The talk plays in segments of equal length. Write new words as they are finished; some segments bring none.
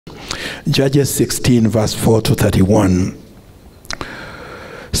Judges 16, verse 4 to 31.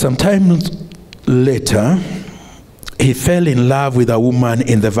 Sometime later, he fell in love with a woman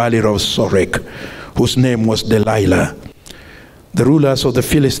in the valley of Sorek, whose name was Delilah. The rulers of the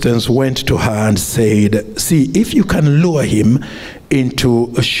Philistines went to her and said, "See, if you can lure him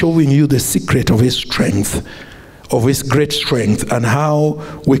into showing you the secret of his strength, of his great strength, and how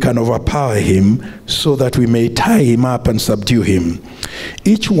we can overpower him, so that we may tie him up and subdue him.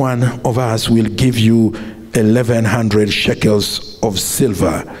 Each one of us will give you 1,100 shekels of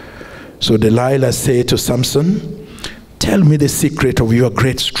silver." So Delilah said to Samson, "Tell me the secret of your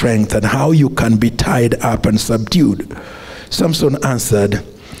great strength and how you can be tied up and subdued." Samson answered,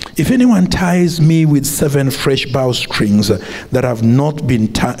 "If anyone ties me with 7 fresh bowstrings that have not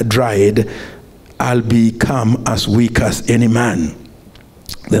been dried, I'll become as weak as any man."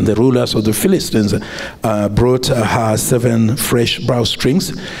 Then the rulers of the Philistines brought her 7 fresh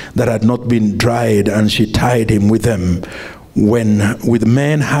bowstrings that had not been dried, and she tied him with them. When, with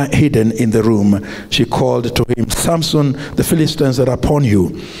men hidden in the room, she called to him, "Samson, the Philistines are upon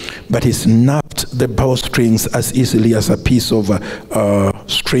you." But he snapped the bowstrings as easily as a piece of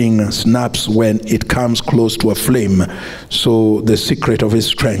string snaps when it comes close to a flame. So the secret of his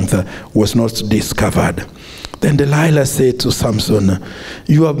strength was not discovered. Then Delilah said to Samson,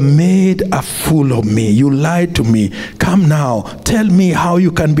 "You have made a fool of me. You lied to me. Come now, tell me how you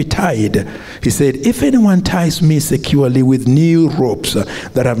can be tied." He said, "If anyone ties me securely with new ropes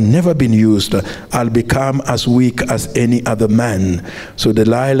that have never been used, I'll become as weak as any other man." So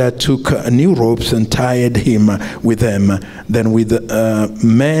Delilah took new ropes and tied him with them. Then with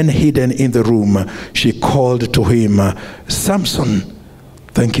men hidden in the room, she called to him, "Samson."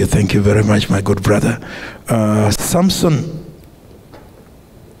 Thank you very much, my good brother. "Samson,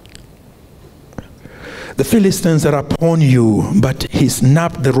 the Philistines are upon you." But he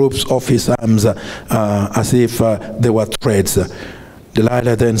snapped the ropes off his arms as if they were threads.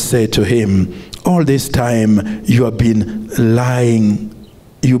 Delilah then said to him, "All this time you have been lying.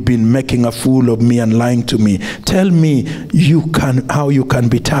 You've been making a fool of me and lying to me. Tell me how you can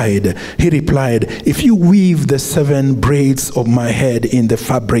be tied." He replied, "If you weave the 7 braids of my head in the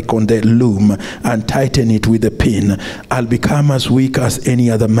fabric on the loom and tighten it with a pin, I'll become as weak as any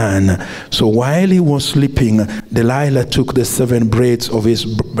other man." So while he was sleeping, Delilah took the 7 braids of his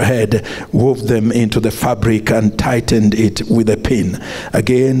head, wove them into the fabric, and tightened it with a pin.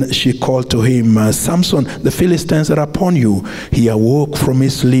 Again she called to him, "Samson, the Philistines are upon you." He awoke from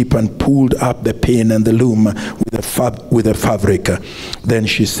his sleep and pulled up the pin and the loom with the fabric. Then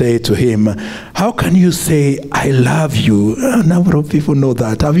she said to him, "How can you say I love you?" A number of people know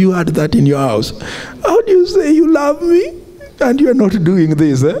that. Have you heard that in your house? How do you say you love me and you're not doing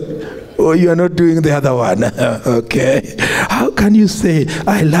this, or you are not doing the other one? Okay. How can you say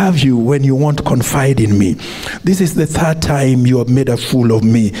I love you when you won't confide in me? This is the 3rd time you have made a fool of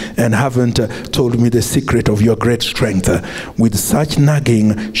me and haven't told me the secret of your great strength. With such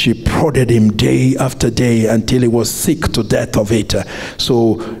nagging, she prodded him day after day until he was sick to death of it.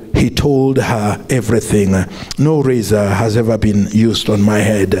 So he told her everything. "No razor has ever been used on my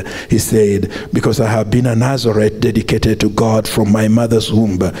head," he said, "because I have been a Nazarite dedicated to God from my mother's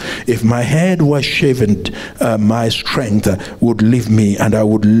womb. If my head was shaven, my strength would leave me and I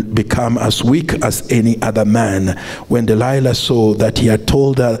would become as weak as any other man." When Delilah saw that he had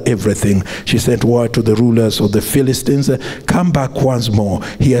told her everything, she sent word to the rulers of the Philistines, "Come back once more.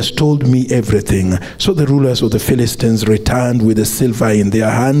 He has told me everything." So the rulers of the Philistines returned with the silver in their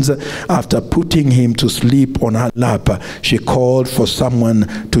hands. After putting him to sleep on her lap, she called for someone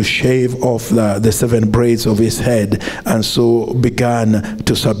to shave off the 7 braids of his head, and so began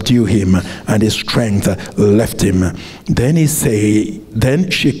to subdue him, and his strength left him. Then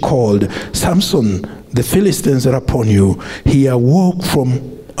she called, "Samson, the Philistines are upon you." He awoke from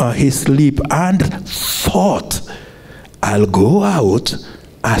his sleep and thought, "I'll go out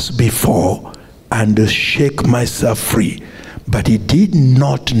as before and shake myself free." But he did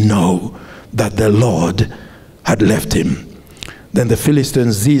not know that the Lord had left him. Then the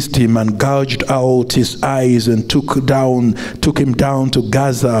Philistines seized him and gouged out his eyes and took him down to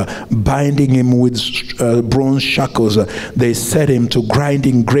Gaza, binding him with bronze shackles. They set him to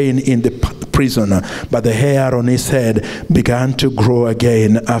grinding grain in the prison, but the hair on his head began to grow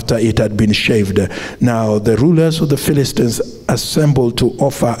again after it had been shaved. Now the rulers of the Philistines assembled to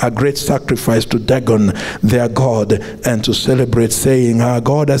offer a great sacrifice to Dagon, their god, and to celebrate, saying, "Our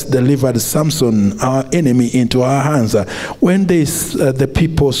God has delivered Samson, our enemy, into our hands." When the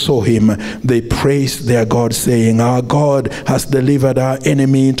people saw him, they praised their God, saying, "Our God has delivered our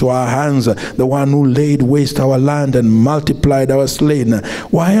enemy into our hands, the one who laid waste our land and multiplied our slain."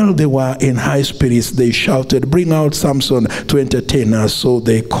 While they were in high spirits, they shouted, "Bring out Samson to entertain us." So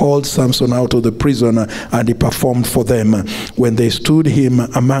they called Samson out of the prison, and he performed for them. When they stood him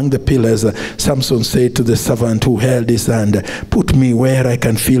among the pillars, Samson said to the servant who held his hand, "Put me where I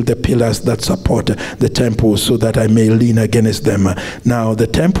can feel the pillars that support the temple, so that I may lean against them." Now the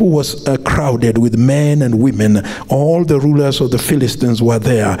temple was crowded with men and women. All the rulers of the Philistines were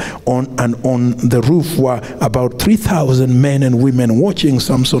there. On the roof were about 3,000 men and women watching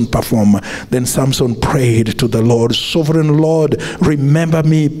Samson perform. Then Samson prayed to the Lord, "Sovereign Lord, remember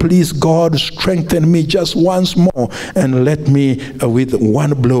me. Please, God, strengthen me just once more, and let me with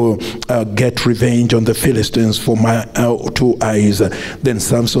one blow get revenge on the Philistines for my 2 eyes." Then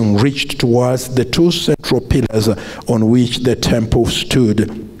Samson reached towards the 2 central pillars on which the temple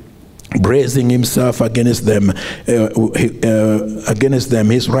stood, bracing himself against them,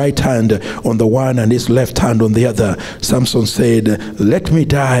 his right hand on the one and his left hand on the other. Samson said, "Let me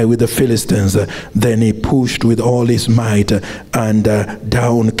die with the Philistines." Then he pushed with all his might, and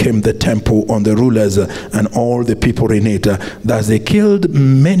down came the temple on the rulers and all the people in it. Thus they killed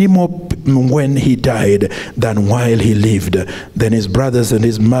many more when he died than while he lived. Then his brothers and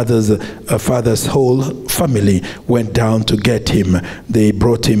his mother's father's whole family went down to get him. They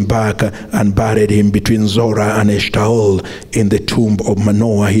brought him back and buried him between Zorah and Eshtaol in the tomb of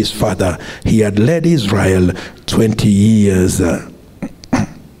Manoah his father. He had led Israel 20 years.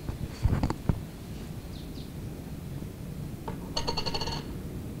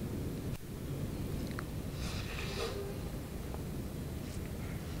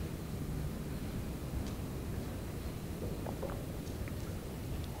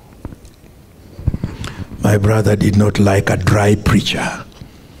 My brother did not like a dry preacher,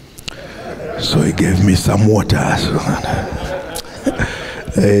 so he gave me some water.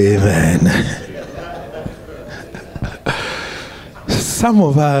 Amen. Some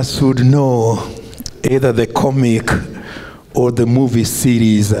of us would know either the comic or the movie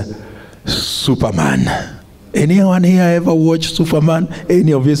series Superman. Anyone here ever watched Superman?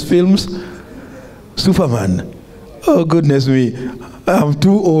 Any of his films? Superman. Oh, goodness me. I'm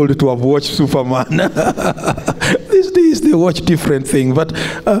too old to have watched Superman. These days they watch different things, but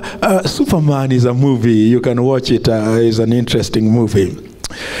Superman is a movie. You can watch it. It's an interesting movie.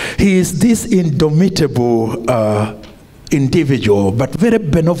 He is this indomitable individual, but very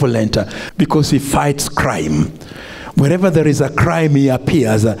benevolent, because he fights crime. Wherever there is a crime, he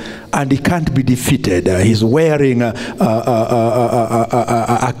appears, and he can't be defeated. He's wearing a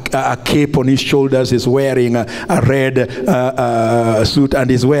cape on his shoulders. He's wearing a red suit, and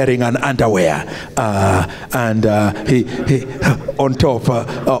he's wearing an underwear. And he on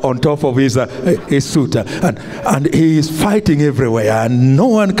top of his suit, and he is fighting everywhere, and no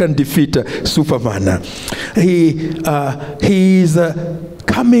one can defeat Superman.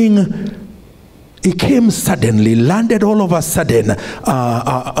 He came suddenly, landed all of a sudden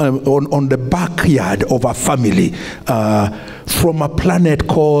on the backyard of a family from a planet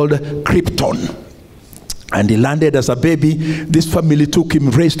called Krypton. And he landed as a baby. This family took him,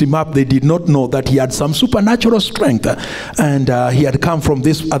 raised him up. They did not know that he had some supernatural strength, and he had come from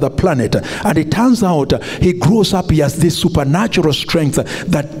this other planet. And it turns out he grows up, he has this supernatural strength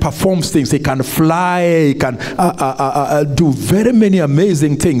that performs things. He can fly, he can do very many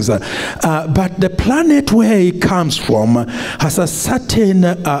amazing things. But the planet where he comes from has a certain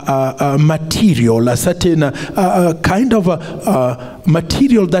material, a certain kind of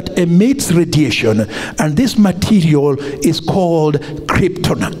material that emits radiation, and this material is called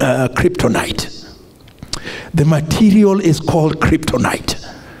kryptonite. The material is called kryptonite,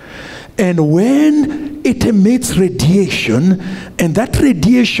 and when it emits radiation, and that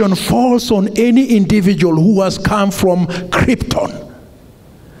radiation falls on any individual who has come from Krypton,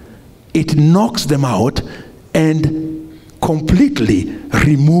 it knocks them out and completely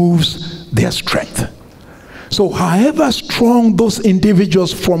removes their strength. So however strong those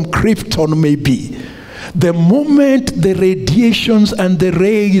individuals from Krypton may be, the moment the radiations and the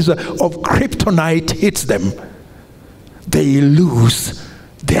rays of kryptonite hits them, they lose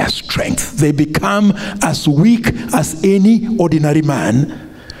their strength. They become as weak as any ordinary man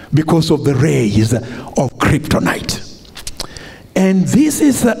because of the rays of kryptonite. And this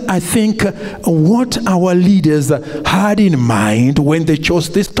is, I think, what our leaders had in mind when they chose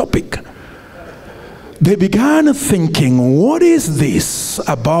this topic. They began thinking, what is this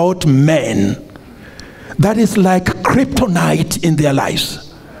about men that is like kryptonite in their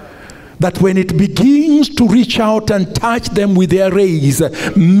lives? That when it begins to reach out and touch them with their rays,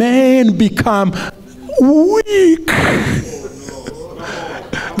 men become weak.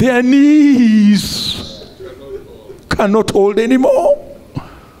 Their knees cannot hold anymore.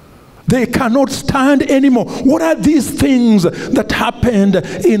 They cannot stand anymore. What are these things that happened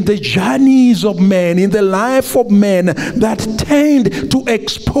in the journeys of men, in the life of men, that tend to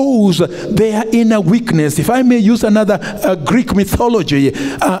expose their inner weakness? If I may use another Greek mythology,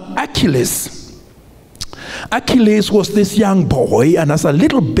 Achilles. Achilles was this young boy, and as a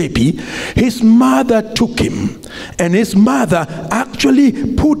little baby, his mother took him, and his mother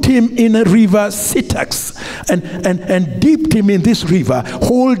actually put him in a river CITAM and dipped him in this river,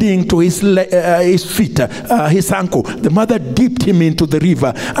 holding to his feet, his ankle. The mother dipped him into the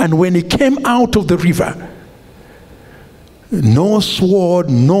river, and when he came out of the river, no sword,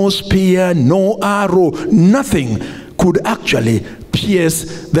 no spear, no arrow, nothing could actually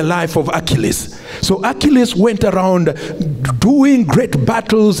pierce the life of Achilles. So Achilles went around doing great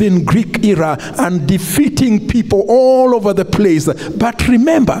battles in Greek era and defeating people all over the place. But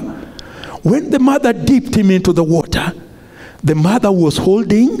remember, when the mother dipped him into the water, the mother was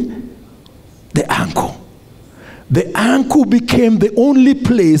holding the ankle. The ankle became the only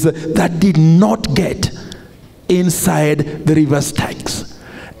place that did not get inside the river Styx.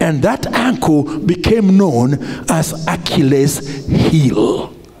 And that ankle became known as Achilles'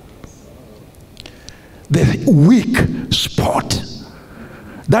 heel. The weak spot.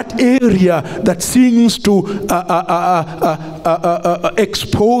 That area that seems to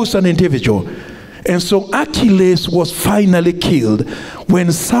expose an individual. And so Achilles was finally killed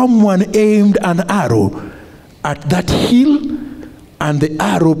when someone aimed an arrow at that heel, and the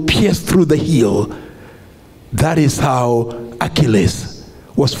arrow pierced through the heel. That is how Achilles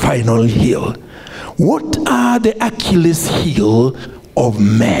was finally healed. What are the Achilles heel of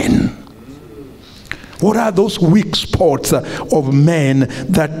men? What are those weak spots of men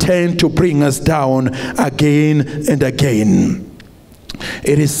that tend to bring us down again and again?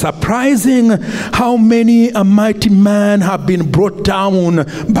 It is surprising how many a mighty man have been brought down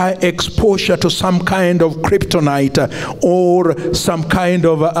by exposure to some kind of kryptonite or some kind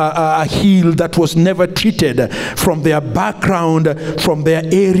of a heel that was never treated from their background, from their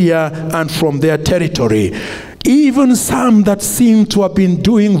area, and from their territory. Even some that seem to have been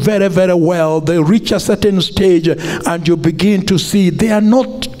doing very, very well, they reach a certain stage and you begin to see they are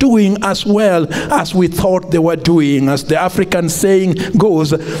not doing as well as we thought they were doing. As the African saying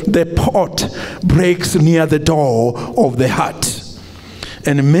goes, the pot breaks near the door of the hut.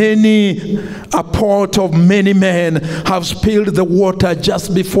 And many, a pot of many men have spilled the water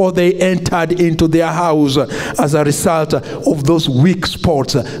just before they entered into their house as a result of those weak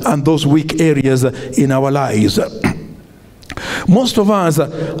spots and those weak areas in our lives. Most of us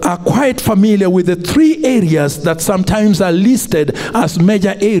are quite familiar with the three areas that sometimes are listed as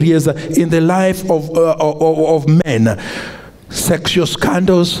major areas in the life of men: sexual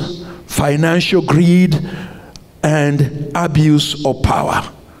scandals, financial greed, and abuse of power.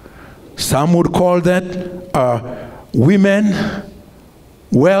 Some would call that women,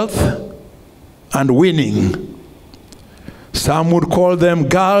 wealth, and winning. Some would call them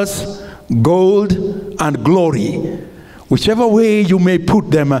girls, gold, and glory. Whichever way you may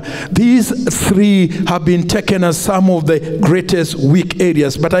put them, these three have been taken as some of the greatest weak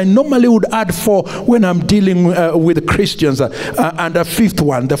areas. But I normally would add 4 when I'm dealing with Christians, and a 5th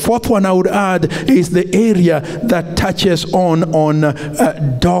one. The 4th one I would add is the area that touches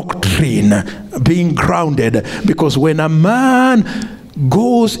on doctrine, being grounded. Because when a man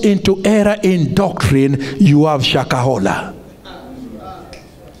goes into error in doctrine, you have shakahola.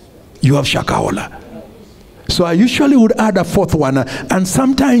 You have shakahola. So I usually would add a 4th one, and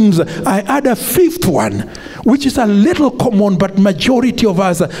sometimes I add a 5th one, which is a little common, but majority of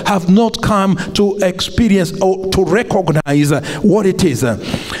us have not come to experience or to recognize what it is.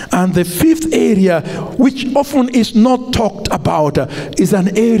 And the 5th area, which often is not talked about, is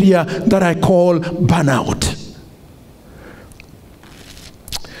an area that I call burnout.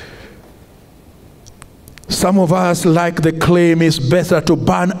 Some of us like the claim, it's better to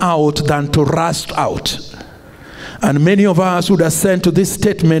burn out than to rust out. And many of us would assent to this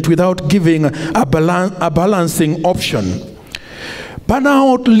statement without giving a balancing option.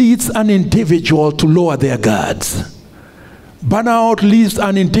 Burnout leads an individual to lower their guards. Burnout leads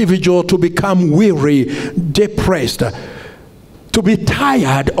an individual to become weary, depressed. to be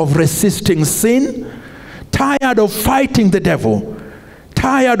tired of resisting sin, tired of fighting the devil,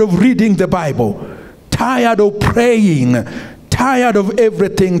 tired of reading the Bible, tired of praying, tired of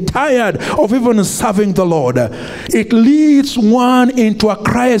everything, tired of even serving the Lord. It leads one into a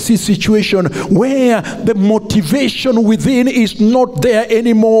crisis situation where the motivation within is not there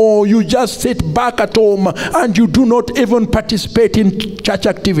anymore. You just sit back at home and you do not even participate in church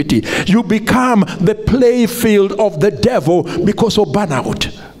activity. You become the playfield of the devil because of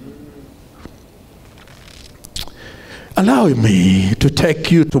burnout. Allow me to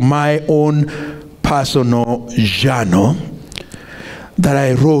take you to my own personal journal that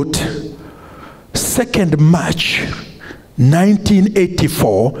I wrote 2nd March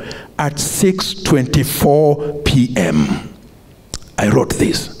 1984 at 6:24 p.m. I wrote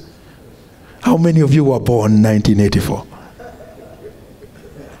this. How many of you were born 1984?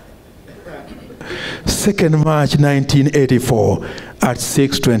 2nd March 1984 at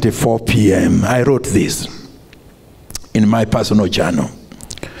 6:24 p.m. I wrote this in my personal journal.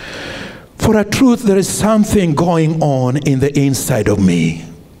 For a truth, there is something going on in the inside of me.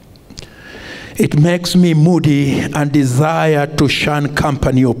 It makes me moody and desire to shun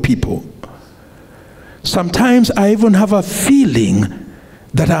company of people. Sometimes I even have a feeling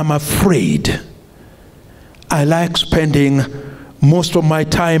that I'm afraid. I like spending most of my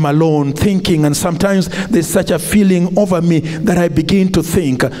time alone thinking, and sometimes there's such a feeling over me that I begin to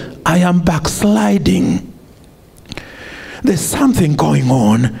think I am backsliding. There's something going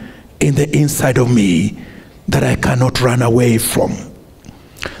on in the inside of me that I cannot run away from.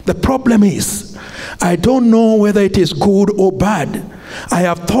 The problem is, I don't know whether it is good or bad. I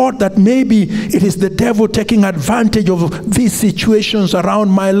have thought that maybe it is the devil taking advantage of these situations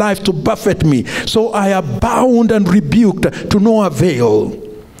around my life to buffet me. So I have bound and rebuked to no avail.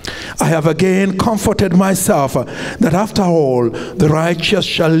 I have again comforted myself that after all, the righteous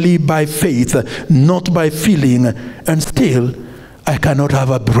shall live by faith, not by feeling, and still I cannot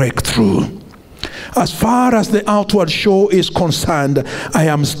have a breakthrough. As far as the outward show is concerned, I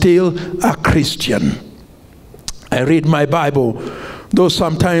am still a Christian. I read my Bible, though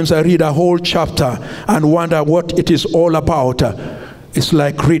sometimes I read a whole chapter and wonder what it is all about. It's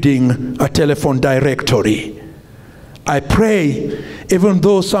like reading a telephone directory. I pray, even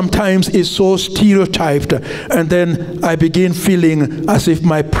though sometimes it's so stereotyped, and then I begin feeling as if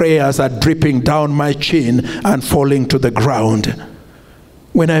my prayers are dripping down my chin and falling to the ground.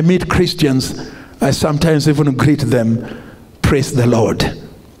 When I meet Christians, I sometimes even greet them, praise the Lord.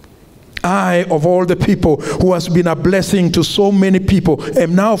 I, of all the people who has been a blessing to so many people,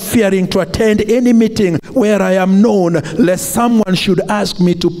 am now fearing to attend any meeting where I am known, lest someone should ask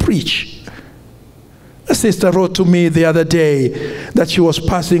me to preach. A sister wrote to me the other day that she was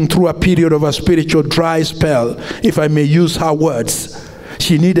passing through a period of a spiritual dry spell, if I may use her words.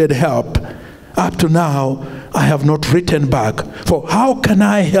 She needed help. Up to now, I have not written back. For how can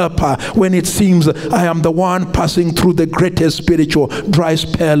I help her when it seems I am the one passing through the greatest spiritual dry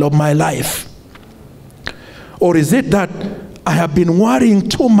spell of my life? Or is it that I have been worrying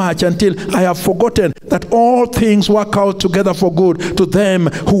too much until I have forgotten that all things work out together for good to them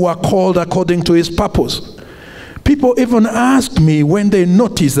who are called according to his purpose? People even ask me when they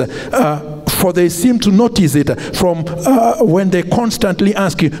notice, for they seem to notice it from when they constantly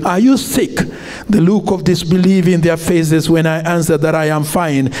ask you, are you sick? The look of disbelief in their faces when I answer that I am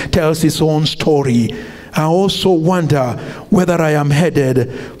fine tells its own story. I also wonder whether I am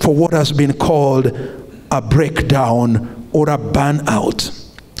headed for what has been called a breakdown or a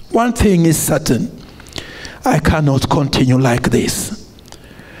burnout. One thing is certain, I cannot continue like this.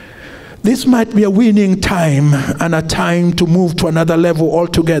 This might be a winning time and a time to move to another level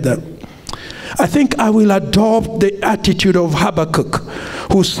altogether. I think I will adopt the attitude of Habakkuk,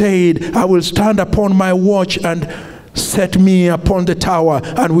 who said, I will stand upon my watch and set me upon the tower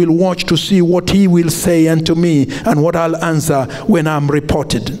and will watch to see what he will say unto me and what I'll answer when I'm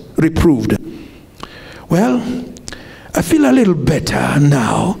reproved. Well, I feel a little better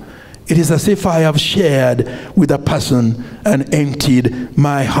now. It is as if I have shared with a person and emptied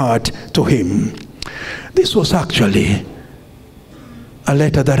my heart to him. This was actually a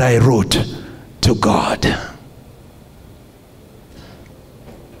letter that I wrote to God.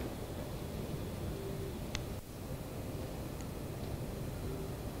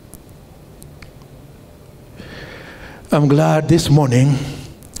 I'm glad this morning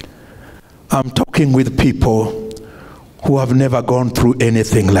I'm talking with people who have never gone through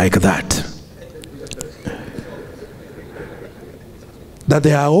anything like that. That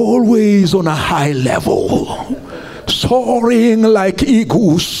they are always on a high level, soaring like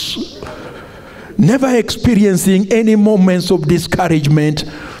eagles, never experiencing any moments of discouragement,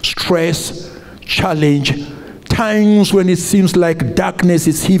 stress, challenge, times when it seems like darkness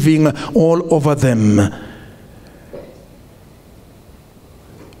is heaving all over them.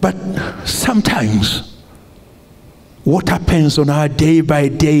 But sometimes, what happens on our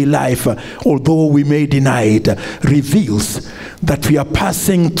day-by-day life, although we may deny it, reveals that we are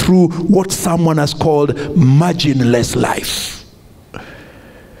passing through what someone has called marginless life.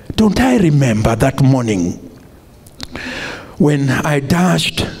 Don't I remember that morning when I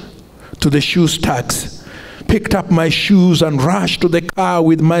dashed to the shoe stacks, picked up my shoes and rushed to the car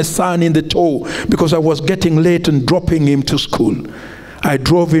with my son in the tow because I was getting late and dropping him to school. I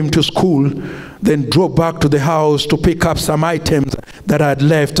drove him to school, then drove back to the house to pick up some items that I had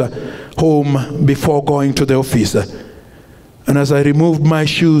left home before going to the office. And as I removed my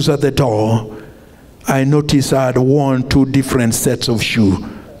shoes at the door, I noticed I had worn two different sets of shoes,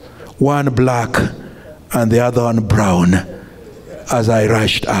 one black and the other one brown, as I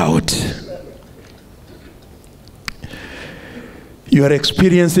rushed out. You are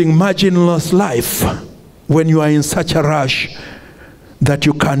experiencing marginless life when you are in such a rush that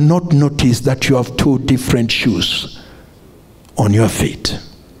you cannot notice that you have two different shoes on your feet.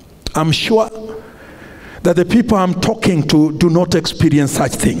 I'm sure that the people I'm talking to do not experience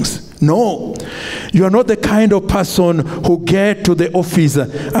such things. No, you are not the kind of person who get to the office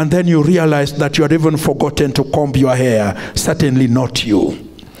and then you realize that you had even forgotten to comb your hair. Certainly not you.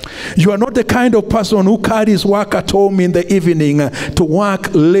 You are not the kind of person who carries work at home in the evening to work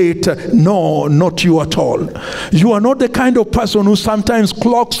late. No, not you at all. You are not the kind of person who sometimes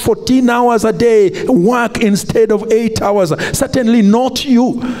clocks 14 hours a day, work instead of 8 hours. Certainly not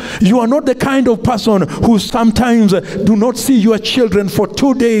you. You are not the kind of person who sometimes do not see your children for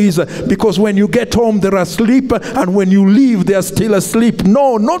 2 days because when you get home they're asleep and when you leave they're still asleep.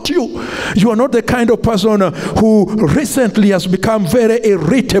 No, not you. You are not the kind of person who recently has become very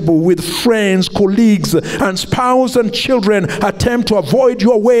irritable with friends, colleagues, and spouse and children attempt to avoid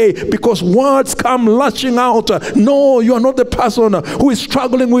your way because words come lashing out. No, you are not the person who is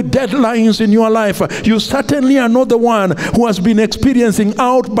struggling with deadlines in your life. You certainly are not the one who has been experiencing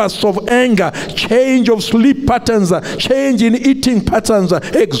outbursts of anger, change of sleep patterns, change in eating patterns,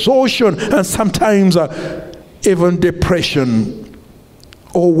 exhaustion, and sometimes even depression.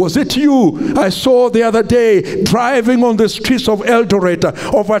 Or was it you I saw the other day driving on the streets of Eldoret,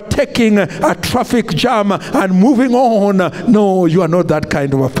 overtaking a traffic jam and moving on? No, you are not that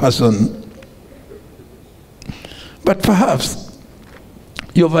kind of a person. But perhaps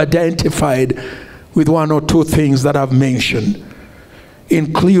you've identified with one or two things that I've mentioned,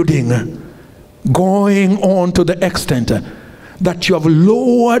 including going on to the extent that you have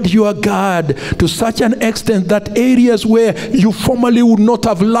lowered your guard to such an extent that areas where you formerly would not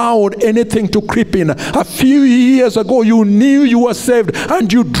have allowed anything to creep in. A few years ago, you knew you were saved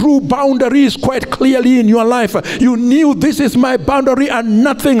and you drew boundaries quite clearly in your life. You knew this is my boundary and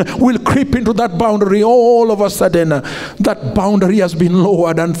nothing will creep into that boundary. All of a sudden, that boundary has been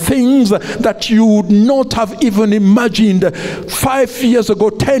lowered and things that you would not have even imagined 5 years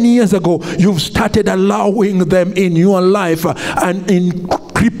ago, 10 years ago, you've started allowing them in your life and in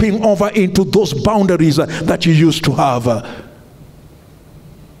creeping over into those boundaries that you used to have.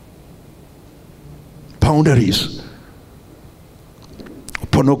 Boundaries.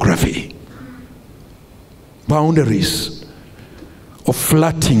 Pornography. Boundaries of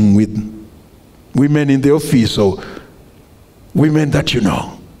flirting with women in the office or women that you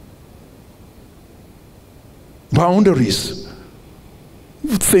know. Boundaries.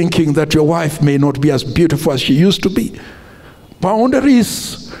 Thinking that your wife may not be as beautiful as she used to be.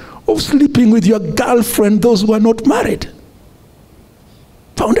 Boundaries of sleeping with your girlfriend, those who are not married.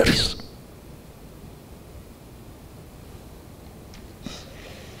 Boundaries.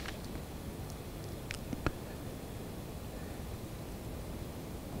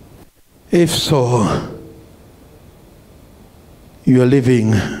 If so, you are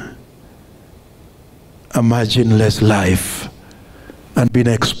living a marginless life and being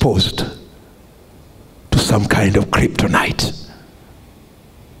exposed to some kind of kryptonite.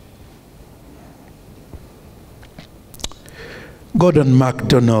 Gordon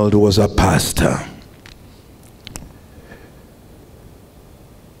MacDonald was a pastor.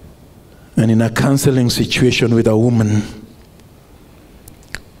 And in a counseling situation with a woman,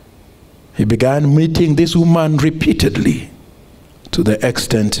 he began meeting this woman repeatedly to the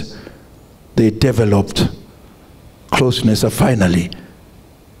extent they developed closeness and finally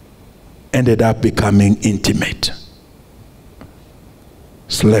ended up becoming intimate.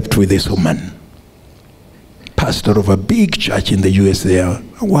 Slept with this woman. pastor of a big church in the USA,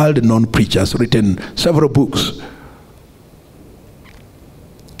 a world-known preacher, has written several books.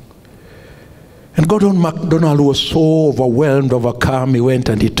 And Gordon MacDonald was so overwhelmed, overcome, he went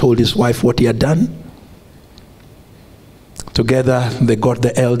and he told his wife what he had done. Together, they got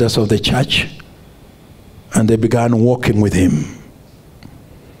the elders of the church and they began walking with him.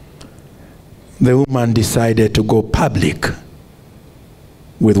 The woman decided to go public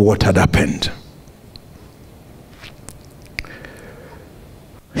with what had happened.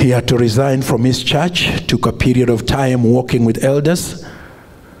 He had to resign from his church, took a period of time walking with elders,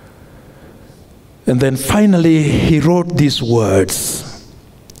 and then finally he wrote these words: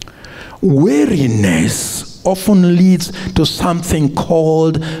 weariness often leads to something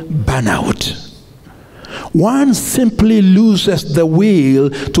called burnout. One simply loses the will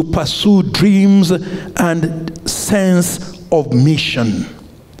to pursue dreams and sense of mission.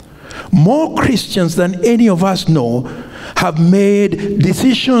 More Christians than any of us know have made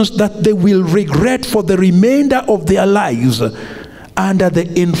decisions that they will regret for the remainder of their lives under the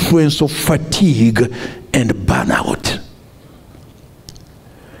influence of fatigue and burnout.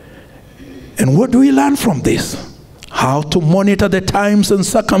 And what do we learn from this? How to monitor the times and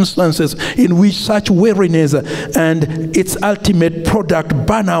circumstances in which such weariness and its ultimate product,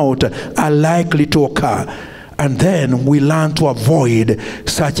 burnout, are likely to occur. And then we learn to avoid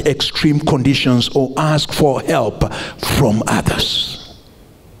such extreme conditions or ask for help from others.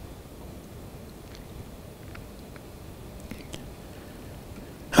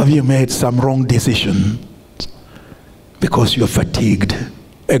 Have you made some wrong decision because you're fatigued,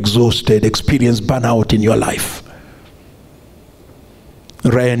 exhausted, experienced burnout in your life?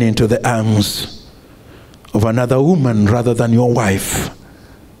 Ran into the arms of another woman rather than your wife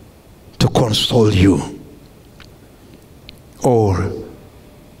to console you? Or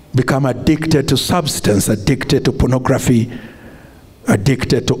become addicted to substance, addicted to pornography,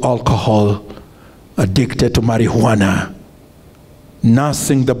 addicted to alcohol, addicted to marijuana,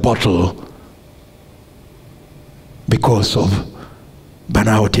 nursing the bottle because of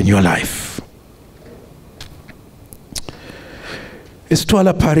burnout in your life? It's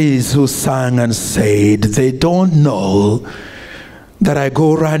Twala Paris who sang and said, "They don't know that I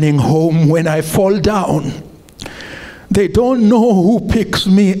go running home when I fall down. They don't know who picks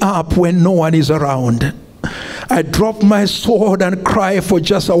me up when no one is around. I drop my sword and cry for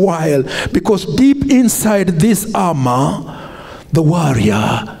just a while, because deep inside this armor, the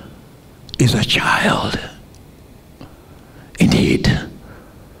warrior is a child." Indeed,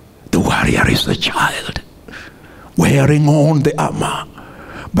 the warrior is a child, wearing on the armor.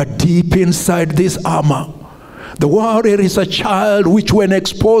 But deep inside this armor, the warrior is a child which, when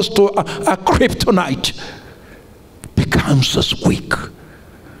exposed to a kryptonite, becomes as weak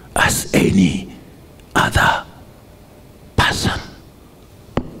as any other person.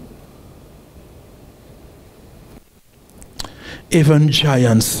 Even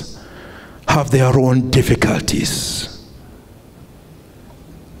giants have their own difficulties.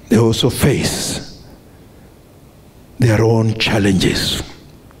 They also face their own challenges.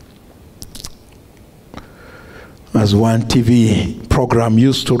 As one TV program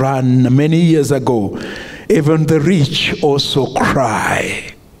used to run many years ago, even the rich also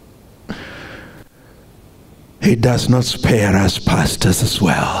cry. He does not spare us pastors as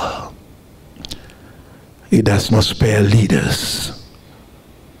well. He does not spare leaders.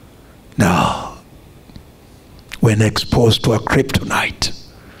 Now, when exposed to a kryptonite,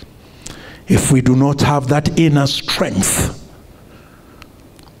 if we do not have that inner strength,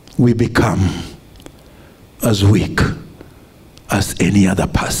 we become as weak as any other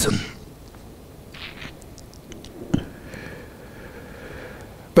person.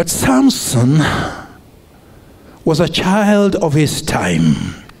 But Samson was a child of his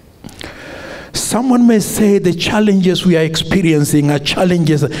time. Someone may say the challenges we are experiencing are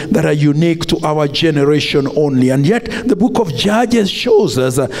challenges that are unique to our generation only. And yet the book of Judges shows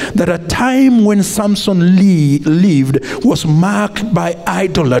us that a time when Samson lived was marked by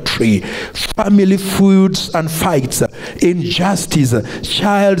idolatry, family feuds and fights, injustice,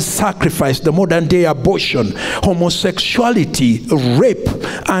 child sacrifice, the modern day abortion, homosexuality, rape,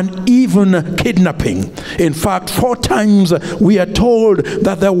 and even kidnapping. In fact, 4 times we are told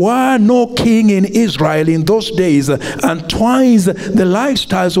that there were no king in Israel in those days, and twice the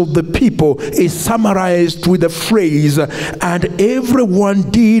lifestyles of the people is summarized with the phrase, "And everyone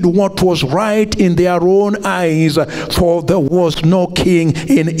did what was right in their own eyes, for there was no king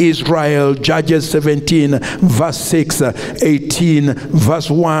in Israel." Judges 17 verse 6, 18 verse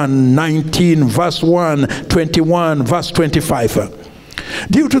 1, 19 verse 1, 21 verse 25.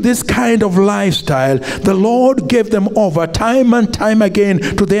 Due to this kind of lifestyle, the Lord gave them over time and time again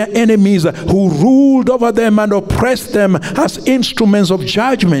to their enemies who ruled over them and oppressed them as instruments of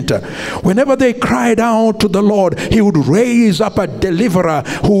judgment. Whenever they cried out to the Lord, he would raise up a deliverer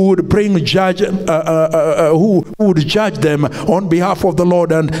who would bring who would judge them on behalf of the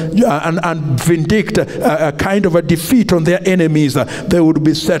Lord and vindict a kind of a defeat on their enemies. They would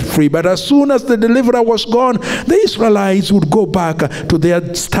be set free. But as soon as the deliverer was gone, the Israelites would go back to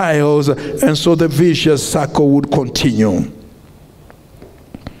their styles, and so the vicious cycle would continue.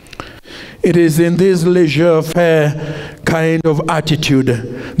 It is in this laissez-faire kind of attitude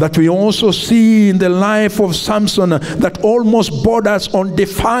that we also see in the life of Samson that almost borders on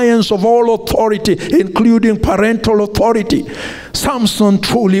defiance of all authority, including parental authority. Samson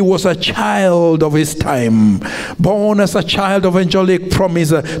truly was a child of his time, born as a child of angelic promise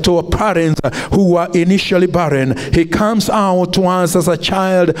to parents who were initially barren. He comes out to us as a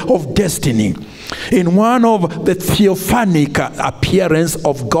child of destiny. In one of the theophanic appearance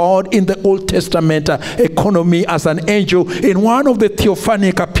of God in the Old Testament economy as an angel, in one of the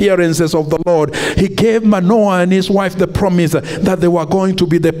theophanic appearances of the Lord, he gave Manoah and his wife the promise that they were going to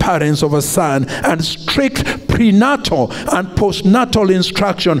be the parents of a son, and strict prenatal and postnatal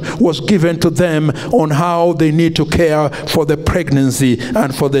instruction was given to them on how they need to care for the pregnancy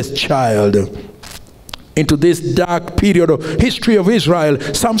and for this child. Into this dark period of history of Israel,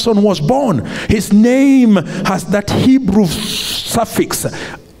 Samson was born. His name has that Hebrew suffix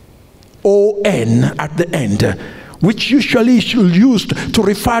O-N at the end, which usually is used to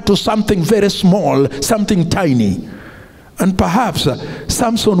refer to something very small, something tiny. And perhaps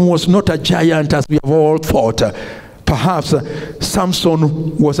Samson was not a giant as we have all thought. Perhaps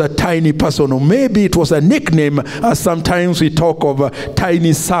Samson was a tiny person, or maybe it was a nickname, as sometimes we talk of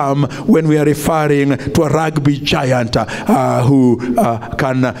Tiny Sam when we are referring to a rugby giant who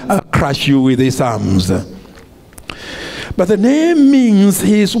can crush you with his arms. But the name means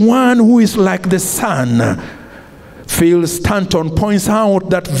he is one who is like the sun. Phil Stanton points out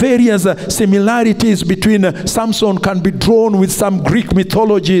that various similarities between Samson can be drawn with some Greek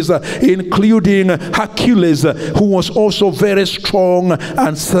mythologies, including Hercules, who was also very strong,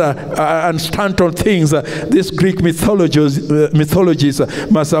 and Stanton thinks these Greek mythologies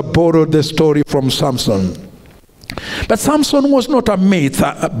must have borrowed the story from Samson. But Samson was not a myth,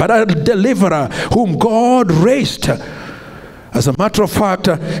 but a deliverer whom God raised. As a matter of fact,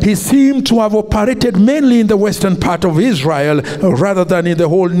 he seemed to have operated mainly in the western part of Israel rather than in the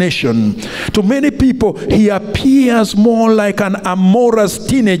whole nation. To many people, he appears more like an amorous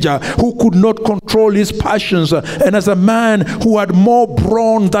teenager who could not control his passions, and as a man who had more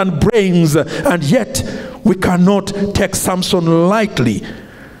brawn than brains. And yet, we cannot take Samson lightly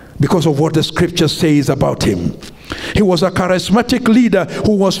because of what the scripture says about him. He was a charismatic leader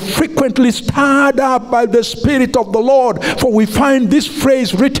who was frequently stirred up by the Spirit of the Lord. For we find this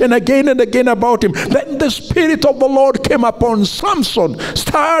phrase written again and again about him. Then the Spirit of the Lord came upon Samson,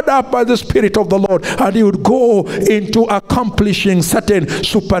 stirred up by the Spirit of the Lord, and he would go into accomplishing certain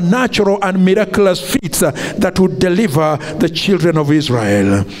supernatural and miraculous feats that would deliver the children of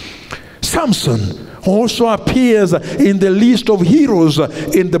Israel. Samson also appears in the list of heroes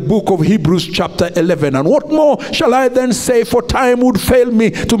in the book of Hebrews chapter 11. And what more shall I then say, for time would fail me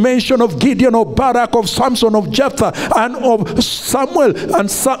to mention of Gideon, of Barak, of Samson, of Jephthah, and of Samuel,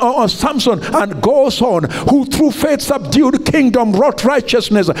 and Samson, and goes on, who through faith subdued kingdom, wrought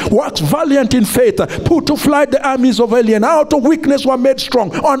righteousness, waxed valiant in faith, put to flight the armies of alien, out of weakness were made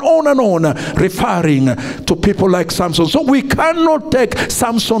strong, and on, referring to people like Samson. So we cannot take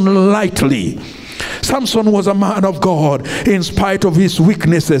Samson lightly. Samson was a man of God in spite of his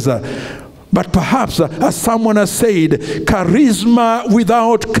weaknesses. But perhaps, as someone has said, charisma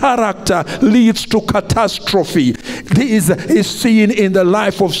without character leads to catastrophe. This is seen in the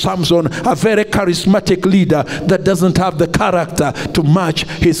life of Samson, a very charismatic leader that doesn't have the character to match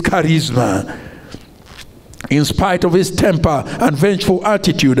his charisma. In spite of his temper and vengeful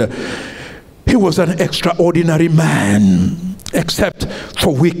attitude, he was an extraordinary man, except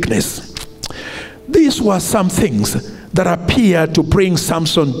for weakness. These were some things that appeared to bring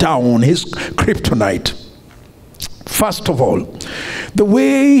Samson down, his kryptonite. First of all, the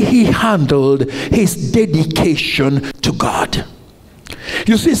way he handled his dedication to God.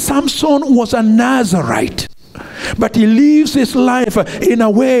 You see, Samson was a Nazarite. But he lives his life in a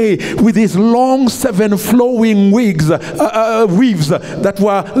way with his long 7 flowing weaves that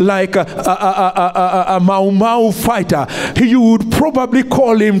were like a Mau Mau fighter. You would probably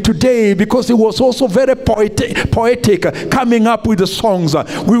call him today, because he was also very poetic, coming up with the songs.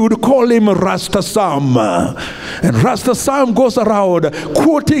 We would call him Rasta Sam. And Rasta Sam goes around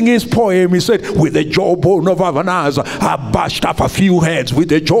quoting his poem. He said, with the jawbone of Avanaz, I bashed off a few heads. With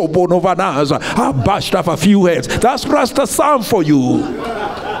the jawbone of Avanaz, I bashed off a few heads. That's Rasta Sam for you.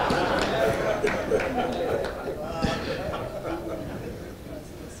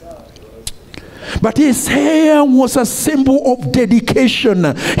 But his hair was a symbol of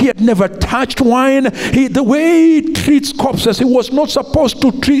dedication. He had never touched wine. The way he treats corpses, he was not supposed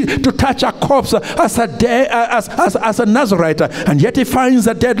to touch a corpse as a Nazarite. And yet he finds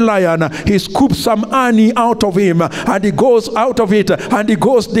a dead lion. He scoops some honey out of him, and he goes out of it, and he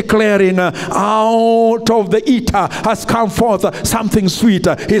goes declaring, out of the eater has come forth something sweet.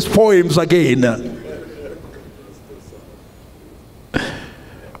 His poems again.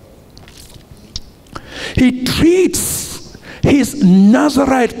 He treats his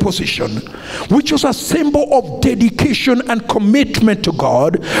Nazarite position, which was a symbol of dedication and commitment to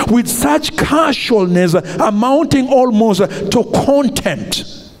God, with such casualness amounting almost to contempt,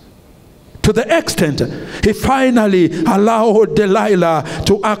 to the extent he finally allowed Delilah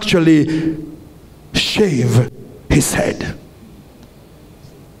to actually shave his head.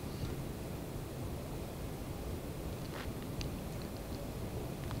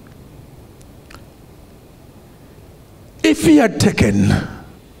 If he had taken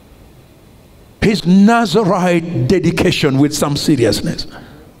his Nazarite dedication with some seriousness,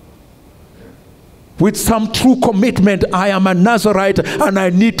 with some true commitment, I am a Nazarite and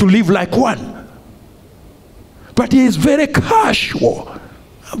I need to live like one. But he is very casual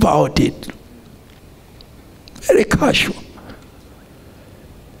about it. Very casual.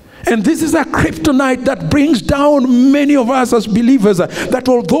 And this is a kryptonite that brings down many of us as believers, that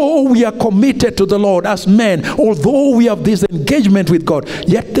although we are committed to the Lord as men, although we have this engagement with God,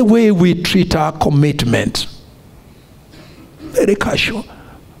 yet the way we treat our commitment, very casual.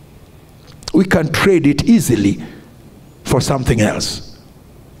 We can trade it easily for something else.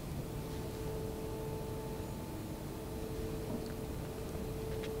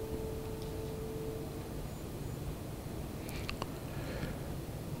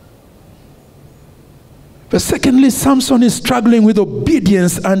 But secondly, Samson is struggling with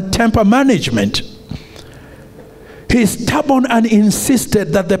obedience and temper management. He is stubborn and insisted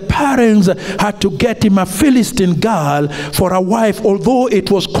that the parents had to get him a Philistine girl for a wife, although it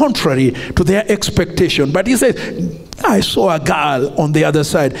was contrary to their expectation. But he said, I saw a girl on the other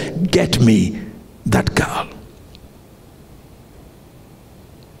side. Get me that girl.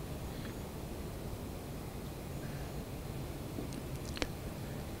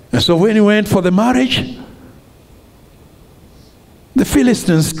 And so when he went for the marriage, the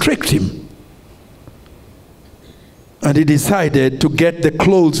Philistines tricked him. And he decided to get the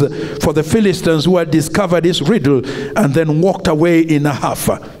clothes for the Philistines who had discovered his riddle, and then walked away in a huff.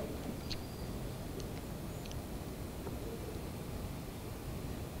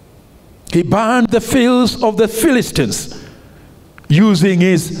 He burned the fields of the Philistines using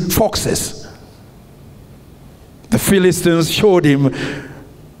his foxes. The Philistines showed him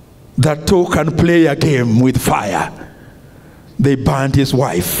that two can play a game with fire. They burned his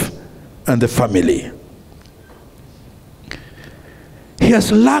wife and the family. He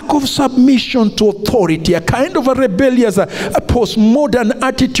has lack of submission to authority, a kind of a rebellious, a postmodern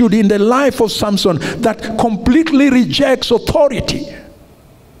attitude in the life of Samson that completely rejects authority.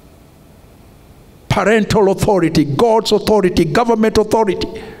 Parental authority, God's authority, government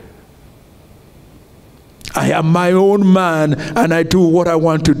authority. I am my own man and I do what I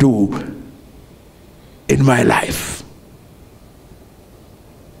want to do in my life.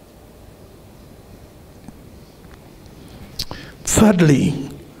 Thirdly,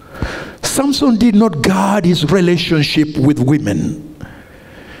 Samson did not guard his relationship with women.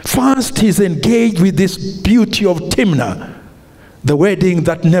 First, he's engaged with this beauty of Timnah, the wedding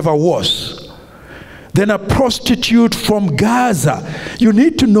that never was. Then a prostitute from Gaza. You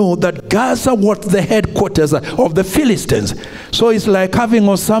need to know that Gaza was the headquarters of the Philistines. So it's like having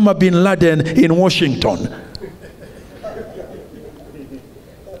Osama bin Laden in Washington.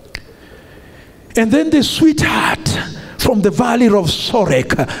 And then the sweetheart from the valley of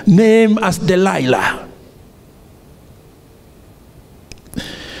Sorek, named as Delilah.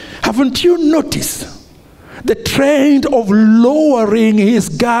 Haven't you noticed The trend of lowering his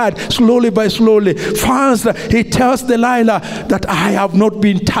guard slowly by slowly. First, he tells Delilah that I have not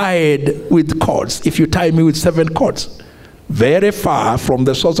been tied with cords. If you tie me with 7 cords, very far from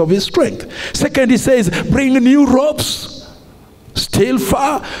the source of his strength. Second, he says, bring new ropes. Still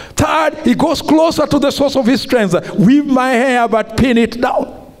far. Third, he goes closer to the source of his strength. Weave my hair, but pin it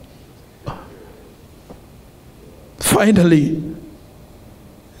down. Finally,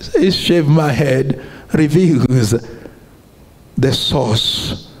 he shave my head, reveals the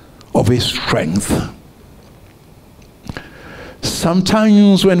source of his strength.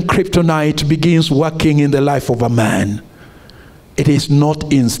 Sometimes when kryptonite begins working in the life of a man, it is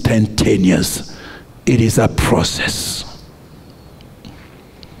not instantaneous. It is a process.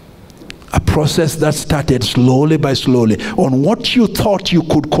 A process that started slowly by slowly on what you thought you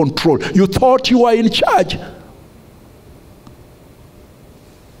could control. You thought you were in charge.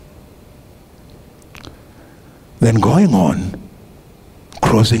 Then going on,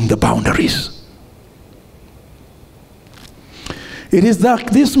 crossing the boundaries. It is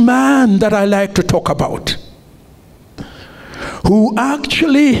this man that I like to talk about, who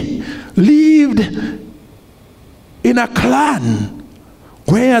actually lived in a clan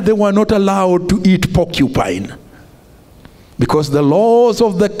where they were not allowed to eat porcupine, because the laws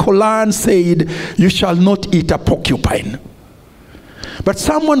of the clan said you shall not eat a porcupine. But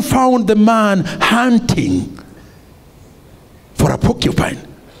someone found the man hunting for a porcupine.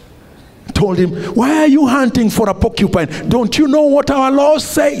 Told him, why are you hunting for a porcupine? Don't you know what our law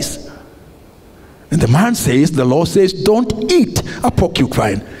says? And the man says, the law says don't eat a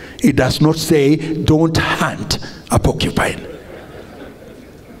porcupine. It does not say don't hunt a porcupine.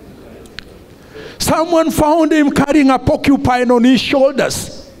 Someone found him carrying a porcupine on his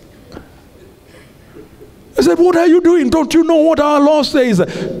shoulders. I said, what are you doing? Don't you know what our law says?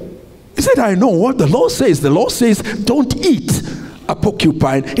 He said, I know what the law says. The law says don't eat a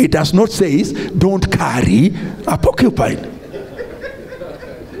porcupine. It does not say don't carry a porcupine.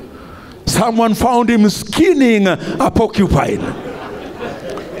 Someone found him skinning a porcupine.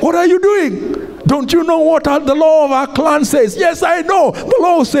 What are you doing? Don't you know what the law of our clan says? Yes, I know. The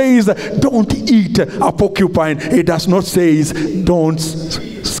law says don't eat a porcupine. It does not say don't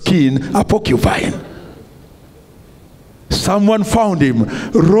skin a porcupine. Someone found him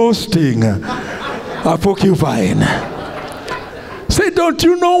roasting a porcupine. Say, don't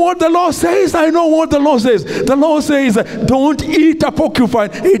you know what the law says? I know what the law says. The law says don't eat a porcupine.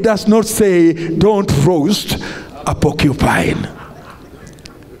 It does not say don't roast a porcupine.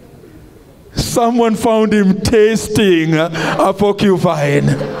 Someone found him tasting a porcupine.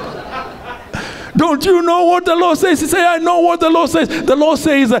 Don't you know what the law says? He said, I know what the law says. The law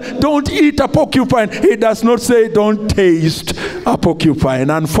says don't eat a porcupine. It does not say don't taste a porcupine.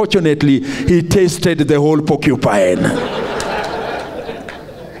 Unfortunately, he tasted the whole porcupine.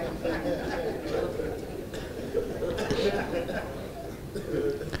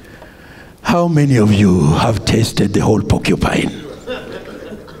 How many of you have tasted the whole porcupine?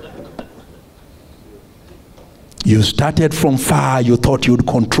 You started from far, you thought you'd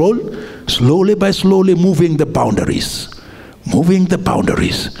control, slowly by slowly moving the boundaries,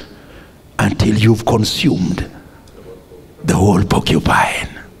 until you've consumed the whole porcupine.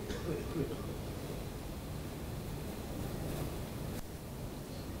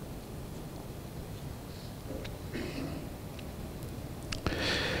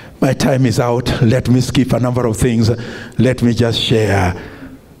 My time is out. Let me skip a number of things. Let me just share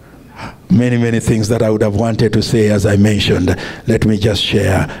many things that I would have wanted to say, as I mentioned. Let me just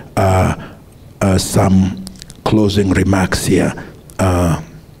share some closing remarks here.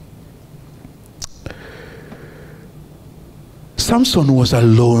 Samson was a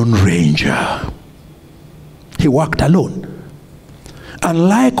lone ranger. He worked alone.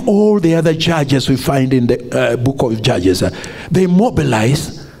 Unlike all the other judges we find in the book of Judges, they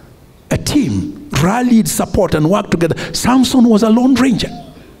mobilized a team, rallied support, and worked together. Samson was a lone ranger.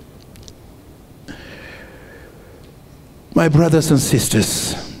 My brothers and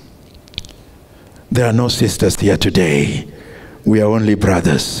sisters, there are no sisters here today. We are only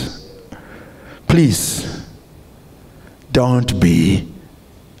brothers. Please, don't be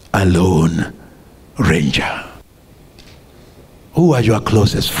a lone ranger. Who are your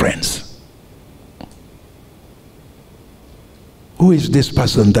closest friends? Who is this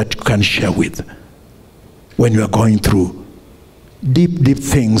person that you can share with when you are going through deep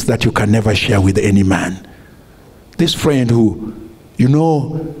things that you can never share with any man? This friend who, you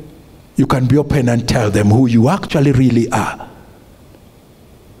know, you can be open and tell them who you actually really are.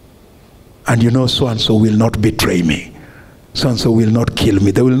 And you know, so and so will not betray me. So-and-so will not kill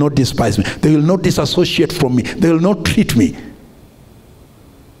me. They will not despise me. They will not disassociate from me. They will not treat me.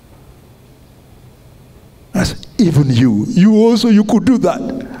 As even you also, you could do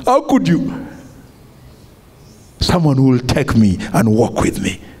that. How could you? Someone who will take me and walk with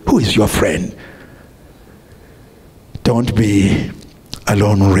me. Who is your friend? Don't be a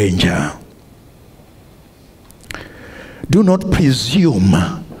lone ranger. Do not presume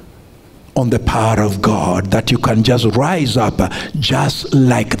on the power of God that you can just rise up just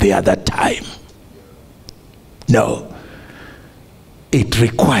like the other time. No. It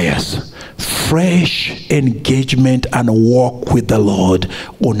requires fresh engagement and walk with the Lord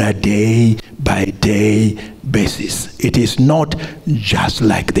on a day-by-day basis. It is not just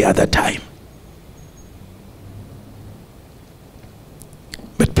like the other time.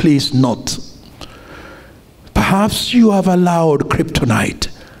 But please note, perhaps you have allowed kryptonite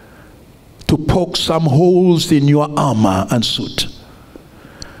to poke some holes in your armor and suit.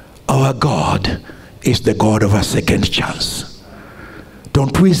 Our God is the God of a second chance.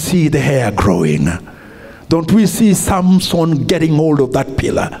 Don't we see the hair growing? Don't we see Samson getting hold of that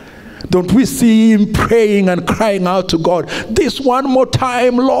pillar? Don't we see him praying and crying out to God, this one more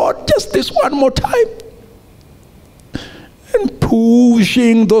time, Lord, just this one more time? And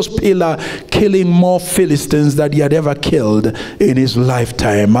pushing those pillars, killing more Philistines than he had ever killed in his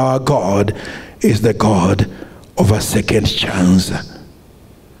lifetime. Our God is the God of a second chance.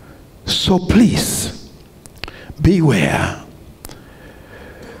 So please, beware.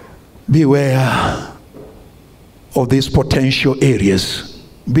 Beware of these potential areas.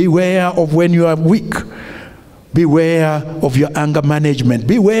 Beware of when you are weak. Beware of your anger management.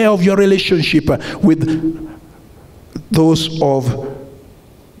 Beware of your relationship with those of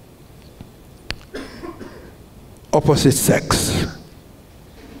opposite sex.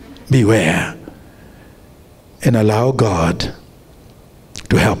 Beware and allow God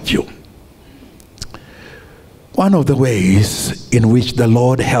to help you. One of the ways in which the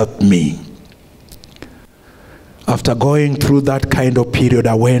Lord helped me after going through that kind of period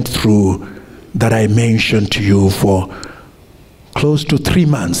I went through that I mentioned to you for close to 3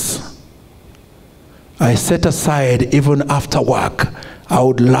 months, I set aside, even after work, I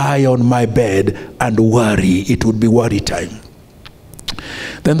would lie on my bed and worry. It would be worry time.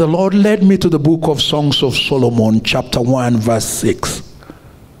 Then the Lord led me to the book of Songs of Solomon, chapter 1, verse 6.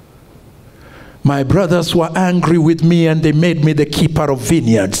 My brothers were angry with me, and they made me the keeper of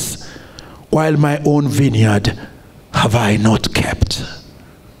vineyards, while my own vineyard have I not kept.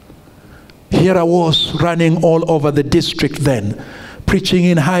 Here I was running all over the district then, preaching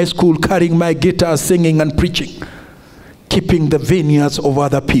in high school, carrying my guitar, singing and preaching, keeping the vineyards of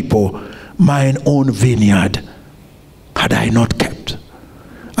other people. Mine own vineyard had I not kept.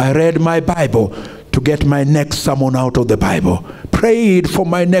 I read my Bible to get my next sermon out of the Bible, prayed for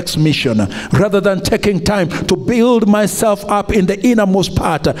my next mission, rather than taking time to build myself up in the innermost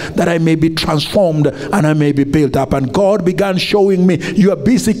part that I may be transformed and I may be built up. And God began showing me, you are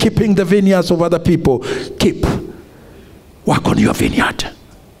busy keeping the vineyards of other people. Work on your vineyard.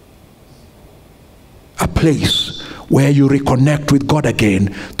 A place where you reconnect with God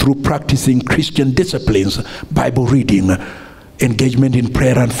again through practicing Christian disciplines, Bible reading, engagement in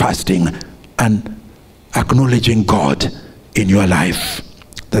prayer and fasting, and acknowledging God in your life.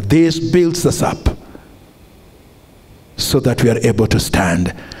 That this builds us up so that we are able to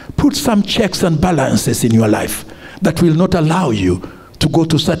stand. Put some checks and balances in your life that will not allow you to go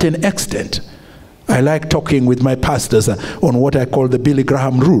to a certain extent. I like talking with my pastors on what I call the Billy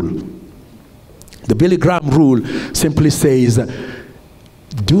Graham rule. The Billy Graham rule simply says,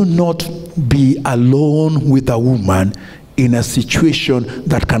 do not be alone with a woman in a situation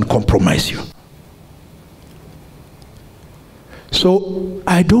that can compromise you. So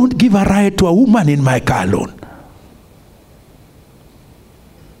I don't give a ride to a woman in my car alone,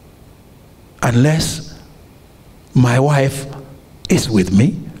 unless my wife is with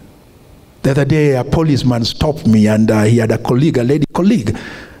me. The other day, a policeman stopped me, and he had a colleague, a lady colleague,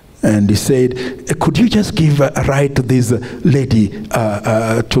 and he said, could you just give a ride to this lady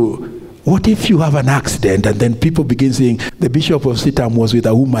what if you have an accident? And then people begin saying, the Bishop of CITAM was with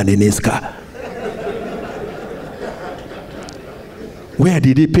a woman in his car. Where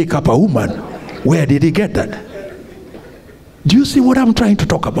did he pick up a woman? Where did he get that? Do you see what I'm trying to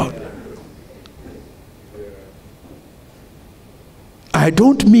talk about? I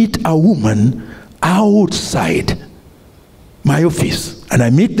don't meet a woman outside my office, and I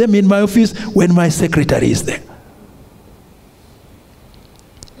meet them in my office when my secretary is there.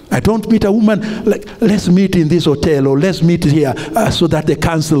 I don't meet a woman like, let's meet in this hotel, or let's meet here so that the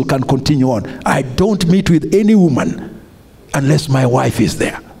council can continue on. I don't meet with any woman unless my wife is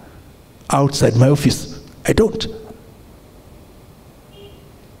there. Outside my office, I don't.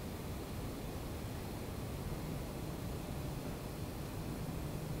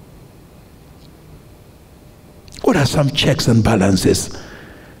 What are some checks and balances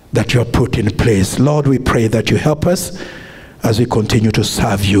that you have put in place? Lord, we pray that you help us as we continue to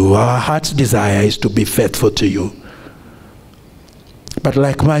serve you. Our heart's desire is to be faithful to you. But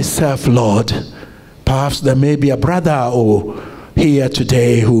like myself, Lord, perhaps there may be a brother or here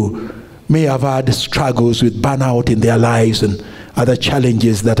today who may have had struggles with burnout in their lives and other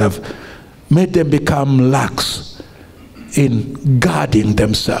challenges that have made them become lax in guarding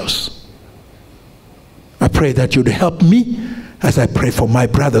themselves. I pray that you'd help me as I pray for my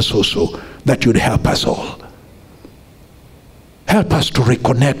brothers also, that you'd help us all. Help us to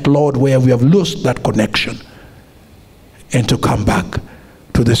reconnect, Lord, where we have lost that connection, and to come back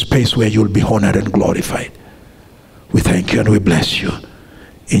to the space where you'll be honored and glorified. We thank you and we bless you.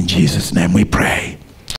 In Jesus' name we pray.